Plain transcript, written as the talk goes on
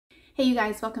Hey you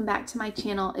guys, welcome back to my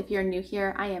channel. If you're new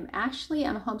here, I am Ashley.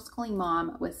 I'm a homeschooling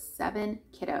mom with 7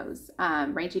 kiddos,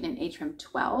 ranging in age from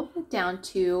 12 down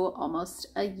to almost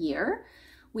a year.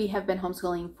 We have been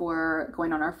homeschooling for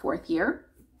going on our 4th year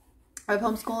of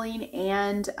homeschooling,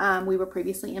 and we were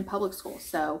previously in public school.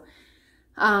 So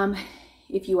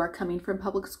if you are coming from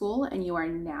public school and you are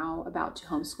now about to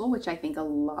homeschool, which I think a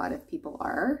lot of people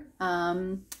are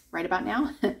right about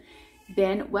now,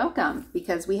 then welcome,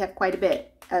 because we have quite a bit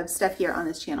of stuff here on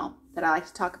this channel that I like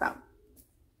to talk about.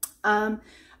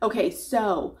 Okay,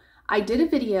 so I did a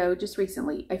video just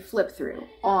recently, a flip through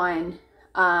on,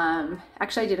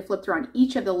 actually I did a flip through on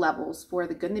each of the levels for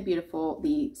the Good and the Beautiful,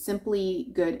 the Simply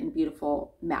Good and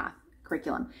Beautiful Math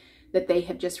curriculum that they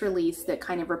have just released that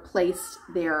kind of replaced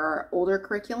their older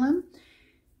curriculum.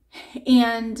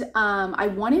 And I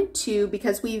wanted to,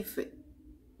 because we've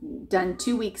done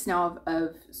 2 weeks now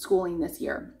of schooling this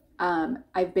year,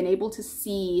 I've been able to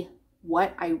see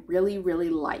what I really,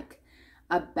 really like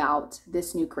about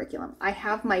this new curriculum. I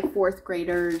have my 4th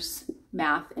graders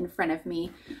math in front of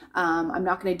me. I'm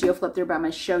not going to do a flip through, but I'm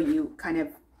going to show you kind of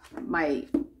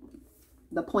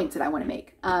the points that I want to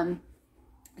make.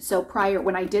 So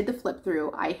when I did the flip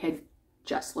through, I had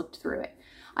just looked through it.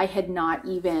 I had not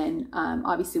even,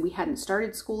 obviously we hadn't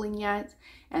started schooling yet,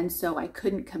 and so I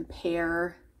couldn't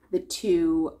compare the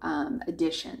two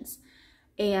editions.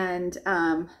 And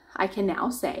I can now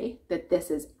say that this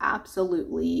has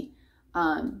absolutely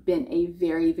been a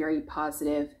very, very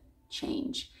positive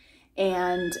change.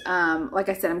 And like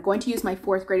I said, I'm going to use my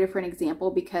 4th grader for an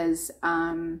example, because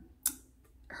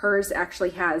hers actually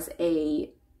has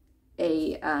a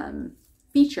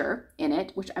feature in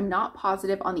it, which I'm not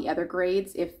positive on the other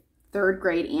grades. If 3rd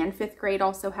grade and 5th grade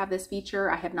also have this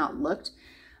feature, I have not looked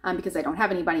because I don't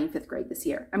have anybody in 5th grade this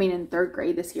year. I mean, in 3rd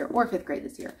grade this year or 5th grade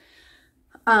this year.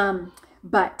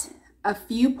 But a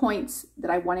few points that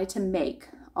I wanted to make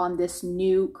on this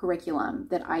new curriculum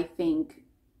that I think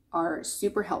are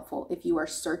super helpful if you are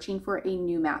searching for a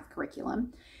new math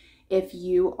curriculum, if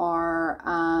you are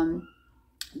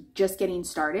just getting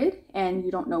started and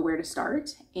you don't know where to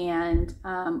start. And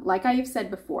like I have said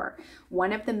before,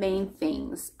 one of the main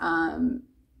things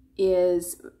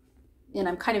is, and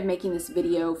I'm kind of making this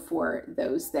video for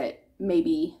those that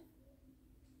maybe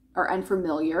are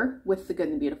unfamiliar with the Good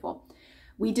and the Beautiful.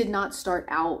 We did not start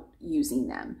out using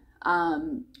them.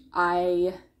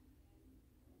 My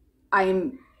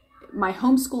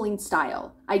homeschooling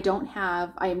style, I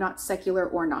am not secular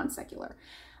or non-secular.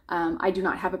 I do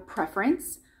not have a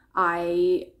preference.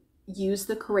 I use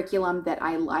the curriculum that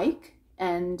I like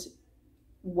and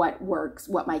what works,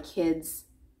 what my kids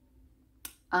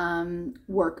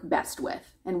work best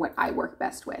with and what I work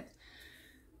best with.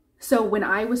 So when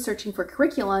I was searching for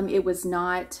curriculum, it was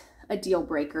not a deal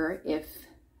breaker if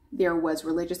there was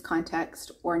religious context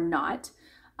or not.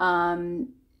 Now,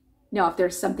 if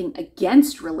there's something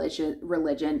against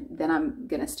religion, then I'm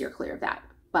going to steer clear of that.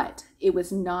 But it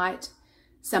was not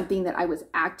something that I was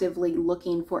actively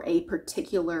looking for a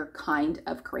particular kind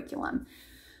of curriculum.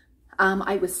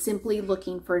 I was simply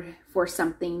looking for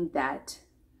something that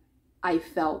I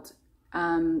felt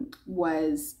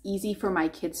was easy for my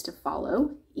kids to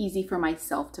follow, easy for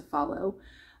myself to follow,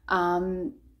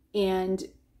 and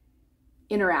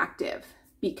interactive,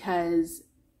 because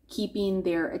keeping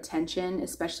their attention,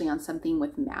 especially on something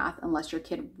with math, unless your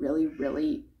kid really,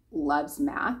 really loves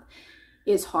math,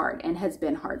 is hard and has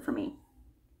been hard for me.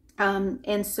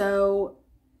 And so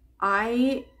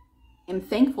I am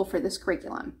thankful for this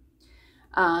curriculum.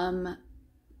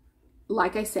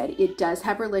 Like I said, it does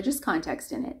have religious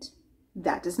context in it.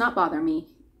 That does not bother me.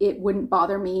 It wouldn't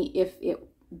bother me if it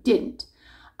didn't.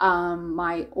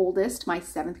 My oldest, my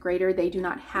 7th grader, they do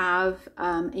not have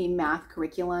a math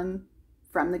curriculum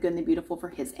from the Good and the Beautiful for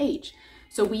his age.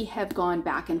 So we have gone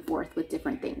back and forth with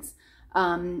different things.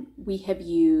 We have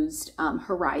used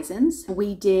Horizons.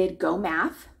 We did Go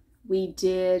Math. We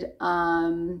did,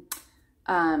 what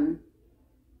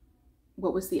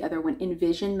was the other one?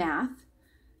 Envision Math.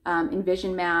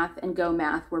 Envision Math and Go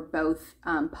Math were both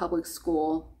public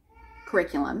school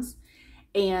curriculums,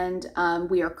 and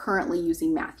we are currently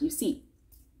using Math UC.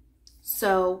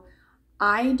 So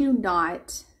I do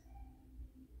not,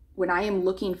 when I am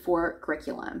looking for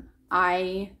curriculum,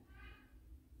 I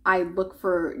look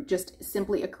for just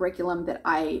simply a curriculum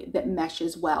that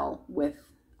meshes well with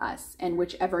us and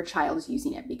whichever child is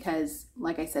using it, because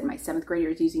like I said, my 7th grader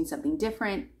is using something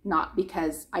different, not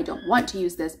because I don't want to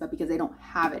use this, but because I don't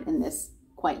have it in this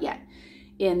quite yet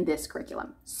in this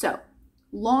curriculum. So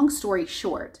long story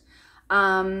short,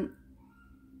 you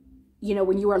know,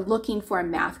 when you are looking for a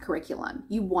math curriculum,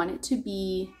 you want it to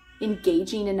be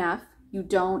engaging enough You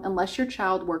don't, unless your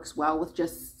child works well with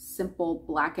just simple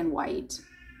black and white,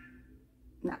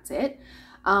 and that's it.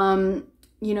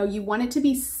 You know, you want it to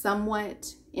be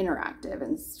somewhat interactive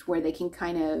and where they can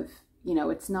kind of, you know,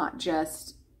 it's not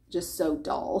just so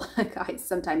dull. Guys,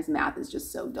 sometimes math is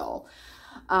just so dull.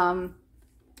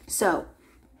 So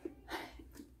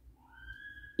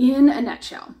in a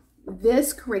nutshell,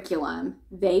 this curriculum,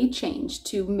 they changed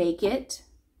to make it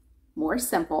more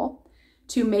simple,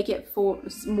 to make it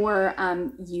more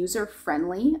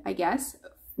user-friendly, I guess,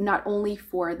 not only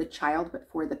for the child, but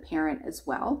for the parent as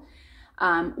well,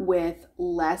 with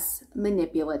less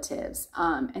manipulatives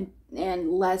and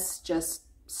less just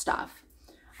stuff.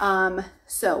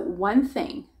 So one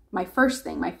thing, my first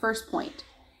point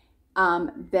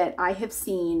that I have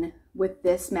seen with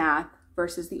this math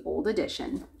versus the old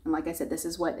edition, and like I said, this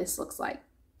is what this looks like.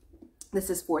 This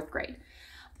is 4th grade,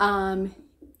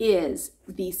 is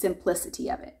the simplicity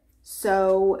of it.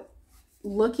 So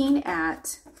looking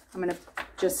at, I'm going to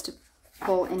just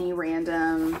pull any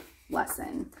random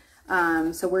lesson.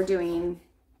 So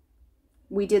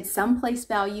we did some place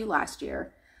value last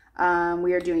year.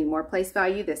 We are doing more place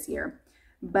value this year,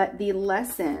 but the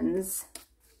lessons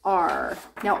are,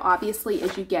 now obviously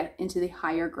as you get into the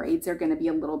higher grades, they're going to be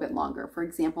a little bit longer. For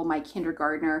example, my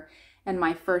kindergartner and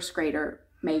my 1st grader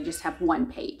may just have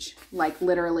 1 page, like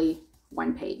literally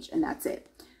 1 page, and that's it.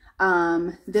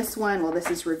 This one, well, this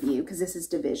is review because this is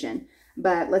division,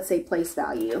 but let's say place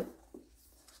value.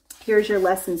 Here's your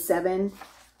lesson 7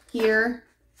 here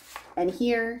and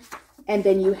here, and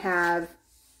then you have,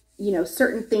 you know,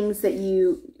 certain things that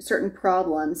certain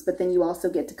problems, but then you also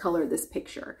get to color this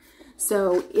picture.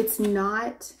 So it's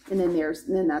not, and then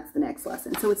that's the next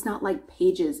lesson. So it's not like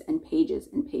pages and pages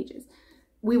and pages.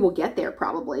 We will get there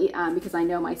probably because I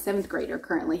know my 7th grader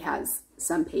currently has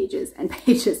some pages and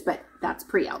pages, but that's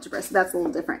pre-algebra, so that's a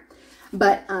little different.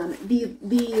 But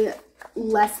the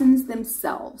lessons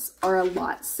themselves are a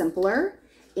lot simpler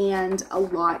and a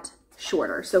lot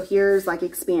shorter. So here's like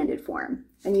expanded form,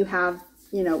 and you have,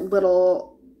 you know,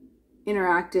 little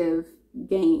interactive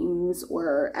games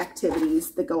or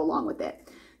activities that go along with it.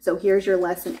 So here's your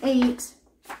lesson 8,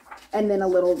 and then a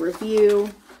little review,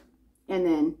 and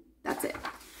then that's it.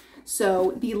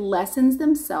 So the lessons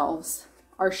themselves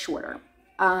are shorter,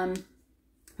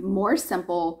 more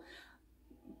simple,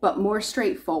 but more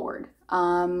straightforward.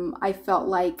 I felt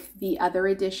like the other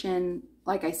edition,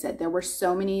 like I said, there were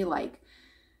so many, like,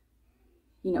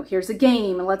 you know, here's a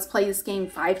game and let's play this game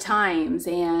 5 times,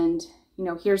 and you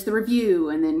know, here's the review,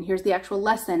 and then here's the actual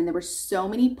lesson. And there were so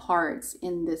many parts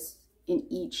in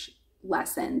each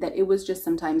lesson that it was just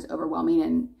sometimes overwhelming,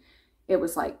 and it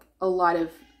was like a lot of,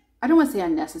 I don't want to say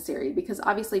unnecessary, because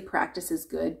obviously practice is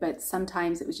good, but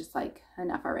sometimes it was just like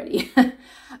enough already.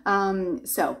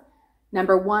 So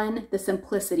number 1, the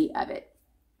simplicity of it.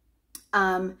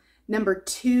 Number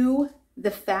 2,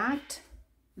 the fact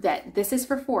that this is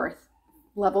for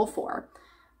level 4,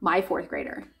 my 4th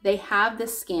grader. They have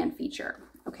this scan feature.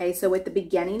 Okay, so at the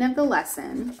beginning of the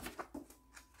lesson,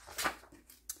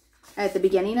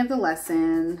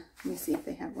 let me see if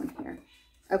they have one here.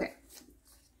 Okay.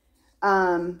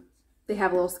 They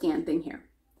have a little scan thing here.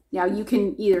 Now you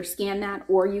can either scan that,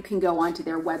 or you can go onto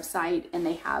their website and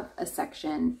they have a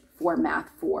section for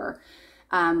Math 4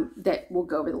 that will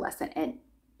go over the lesson. And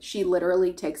she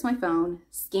literally takes my phone,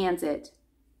 scans it,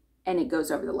 and it goes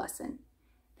over the lesson.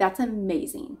 That's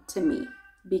amazing to me,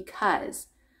 because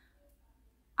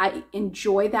I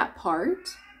enjoy that part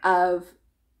of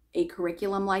a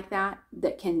curriculum like that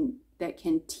can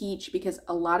teach, because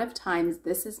a lot of times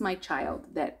this is my child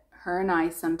that her and I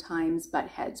sometimes butt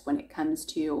heads when it comes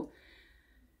to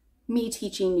me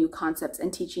teaching new concepts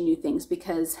and teaching new things,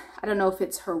 because I don't know if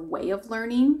it's her way of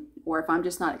learning or if I'm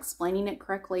just not explaining it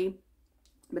correctly,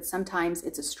 but sometimes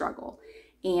it's a struggle.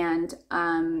 And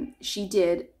she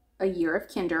did a year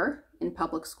of kinder in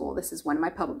public school. This is one of my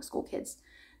public school kids.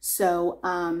 So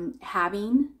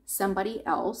having somebody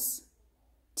else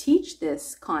teach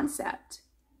this concept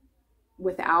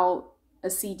without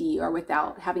a CD or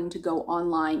without having to go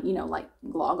online, you know, like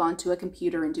log onto a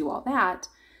computer and do all that,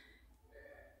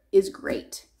 is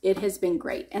great. It has been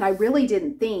great. And I really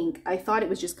didn't think, I thought it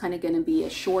was just kind of going to be a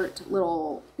short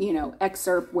little, you know,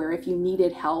 excerpt where if you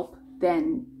needed help,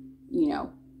 then, you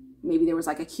know, maybe there was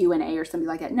like a Q&A or something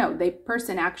like that. No, the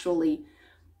person actually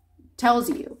tells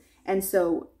you. And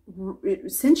so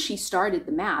since she started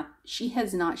the math,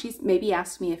 she's maybe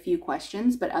asked me a few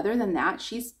questions, but other than that,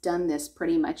 she's done this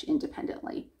pretty much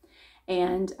independently.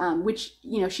 And which,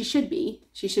 you know, she should be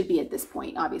at this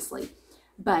point, obviously.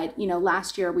 But, you know,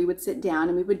 last year we would sit down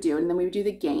and we would do it, and then we would do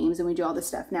the games and we do all this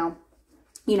stuff. Now,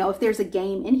 you know, if there's a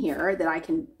game in here that I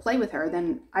can play with her,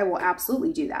 then I will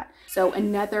absolutely do that. So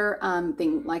another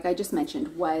thing, like I just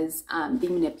mentioned, was the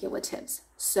manipulatives.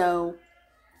 So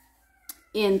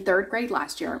in 3rd grade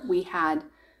last year, we had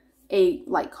a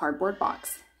like cardboard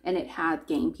box, and it had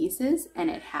game pieces, and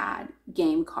it had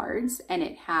game cards, and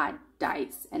it had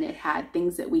dice, and it had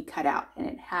things that we cut out, and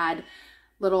it had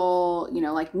little, you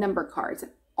know, like number cards,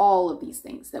 and all of these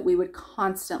things that we would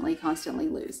constantly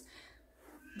lose.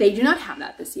 They do not have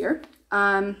that this year.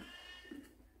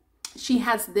 She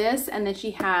has this, and then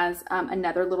she has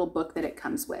another little book that it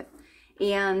comes with,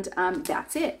 and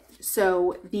that's it.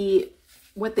 So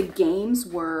what the games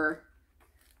were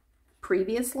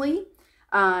previously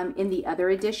in the other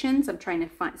editions, I'm trying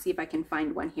to see if I can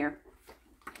find one here,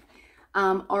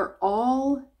 are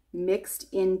all mixed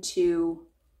into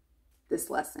this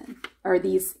lesson, or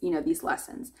these, you know, these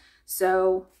lessons.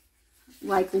 So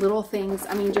like little things,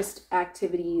 I mean, just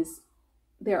activities,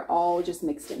 they're all just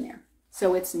mixed in there.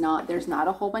 So it's not, there's not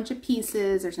a whole bunch of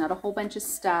pieces, there's not a whole bunch of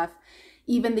stuff.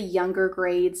 Even the younger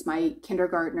grades, my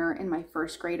kindergartner and my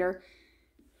 1st grader,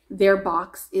 their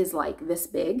box is like this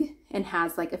big and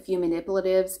has like a few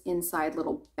manipulatives inside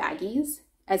little baggies,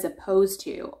 as opposed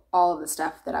to all of the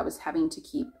stuff that I was having to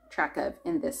keep track of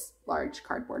in this large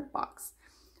cardboard box.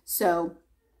 So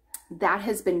that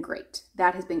has been great.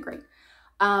 That has been great.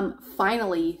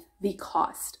 Finally, the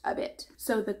cost of it.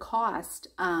 So the cost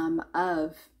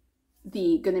of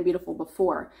the Good and Beautiful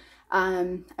before,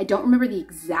 I don't remember the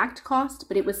exact cost,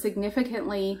 but it was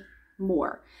significantly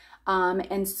more.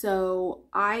 And so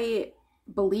I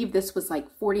believe this was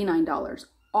like $49.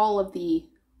 All of the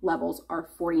levels are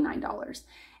 $49.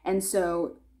 And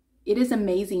so it is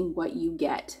amazing what you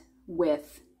get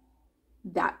with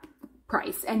that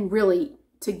price. And really,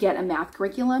 to get a math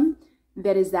curriculum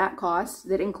that is that cost,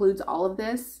 that includes all of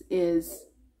this, is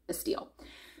a steal.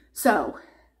 So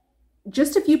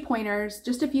just a few pointers,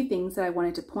 just a few things that I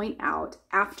wanted to point out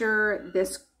after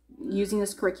this, using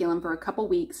this curriculum for a couple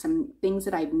weeks, some things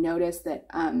that I've noticed that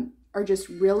are just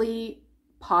really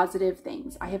positive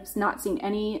things. I have not seen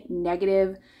any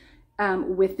negative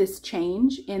with this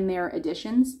change in their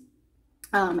additions.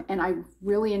 And I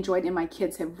really enjoyed, and my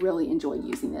kids have really enjoyed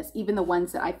using this. Even the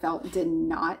ones that I felt did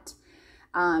not,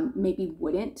 maybe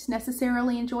wouldn't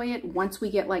necessarily enjoy it, once we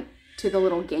get like to the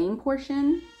little game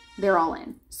portion, they're all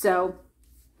in. So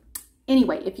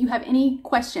anyway, if you have any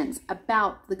questions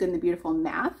about the Good and the Beautiful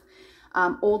Math,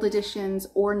 old editions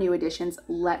or new editions,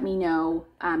 let me know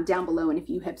down below. And if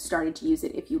you have started to use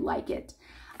it, if you like it,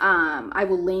 I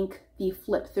will link the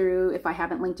flip through. If I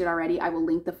haven't linked it already, I will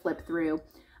link the flip through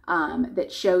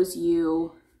that shows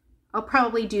you. I'll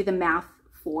probably do the math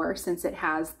 4 since it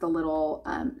has the little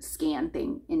scan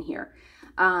thing in here.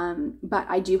 But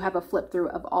I do have a flip through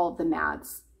of all of the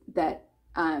maths that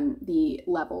the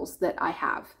levels that I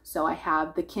have. So I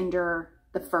have the kinder,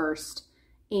 the 1st,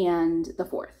 and the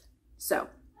 4th. So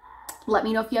let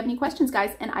me know if you have any questions,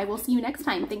 guys, and I will see you next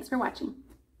time. Thanks for watching.